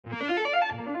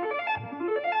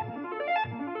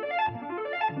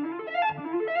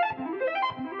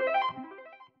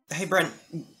Hey Brent,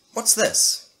 what's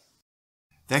this?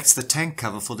 That's the tank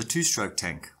cover for the two-stroke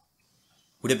tank.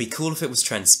 Would it be cool if it was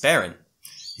transparent?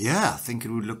 Yeah, I think it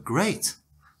would look great.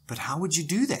 But how would you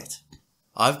do that?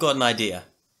 I've got an idea.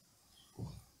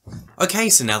 Okay,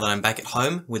 so now that I'm back at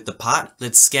home with the part,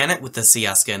 let's scan it with the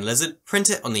CR Scan Lizard, print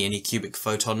it on the Anycubic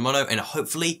Photon Mono, and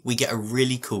hopefully we get a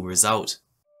really cool result.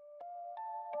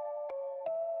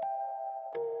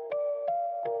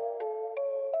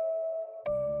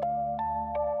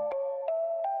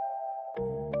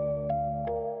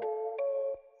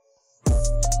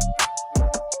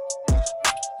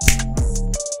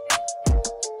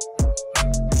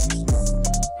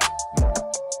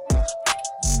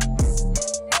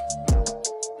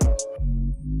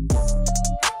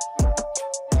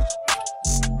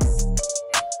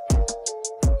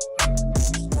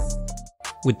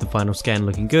 With the final scan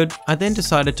looking good, I then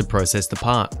decided to process the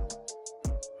part.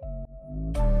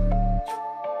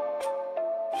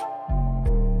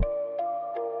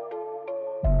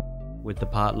 With the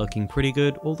part looking pretty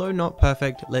good, although not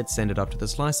perfect, let's send it up to the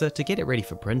slicer to get it ready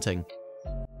for printing.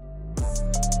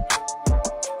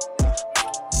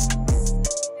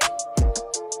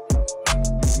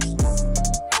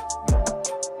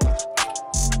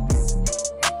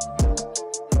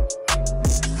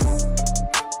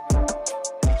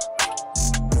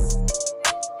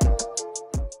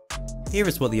 Here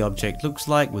is what the object looks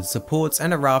like with supports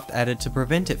and a raft added to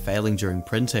prevent it failing during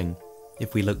printing.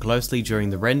 If we look closely during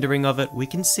the rendering of it, we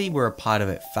can see where a part of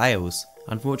it fails.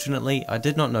 Unfortunately, I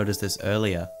did not notice this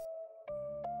earlier.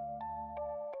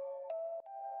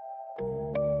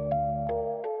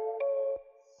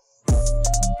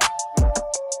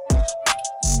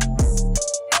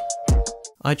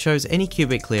 I chose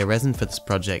Anycubic clear resin for this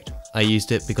project. I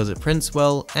used it because it prints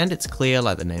well and it's clear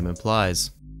like the name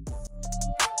implies.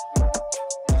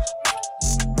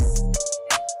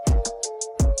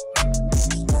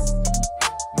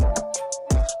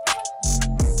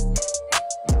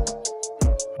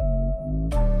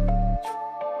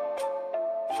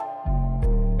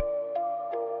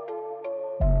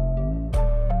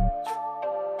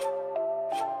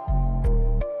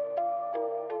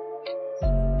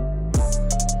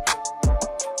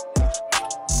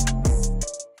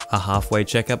 A halfway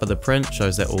checkup of the print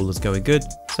shows that all is going good,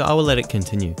 so I will let it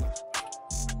continue.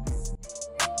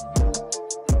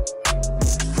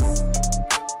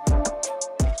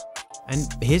 And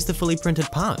here's the fully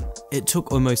printed part. It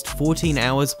took almost 14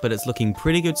 hours, but it's looking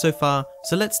pretty good so far,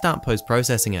 so let's start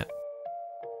post-processing it.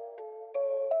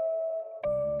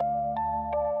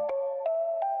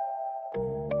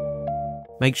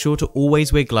 Make sure to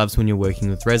always wear gloves when you're working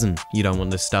with resin. You don't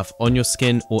want this stuff on your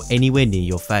skin or anywhere near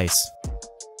your face.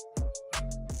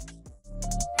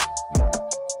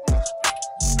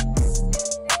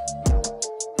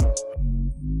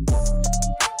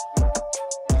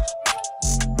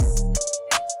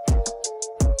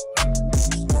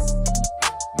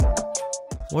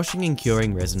 Washing and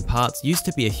curing resin parts used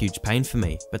to be a huge pain for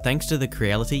me, but thanks to the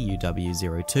Creality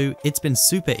UW02, it's been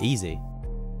super easy.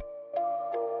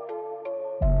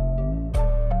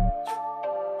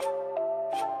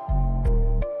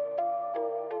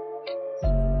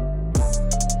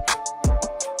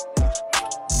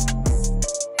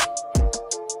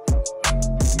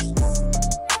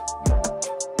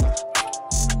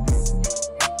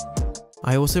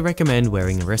 I also recommend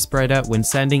wearing a respirator when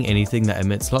sanding anything that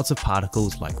emits lots of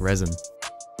particles like resin.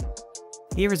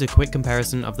 Here is a quick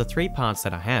comparison of the three parts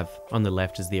that I have. On the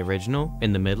left is the original,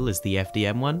 in the middle is the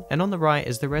FDM one, and on the right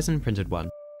is the resin printed one.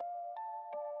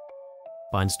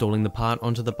 By installing the part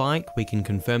onto the bike, we can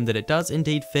confirm that it does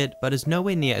indeed fit, but is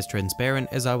nowhere near as transparent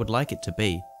as I would like it to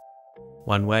be.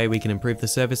 One way we can improve the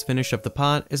surface finish of the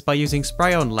part is by using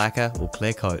spray-on lacquer or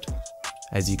clear coat.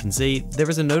 As you can see, there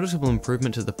is a noticeable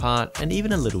improvement to the part and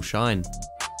even a little shine.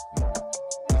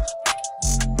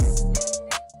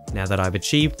 Now that I've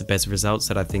achieved the best results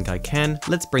that I think I can,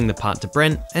 let's bring the part to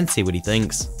Brent and see what he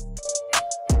thinks.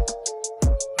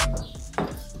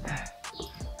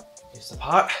 Here's the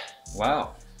part.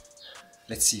 Wow.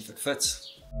 Let's see if it fits.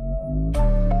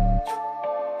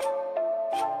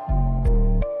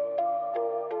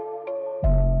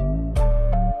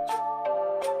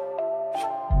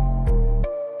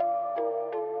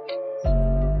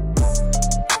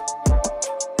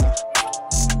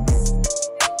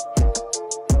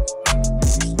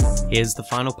 Here's the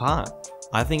final part.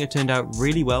 I think it turned out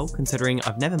really well considering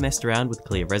I've never messed around with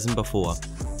clear resin before.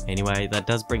 Anyway, that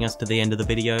does bring us to the end of the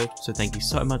video, so thank you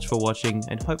so much for watching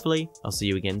and hopefully I'll see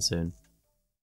you again soon.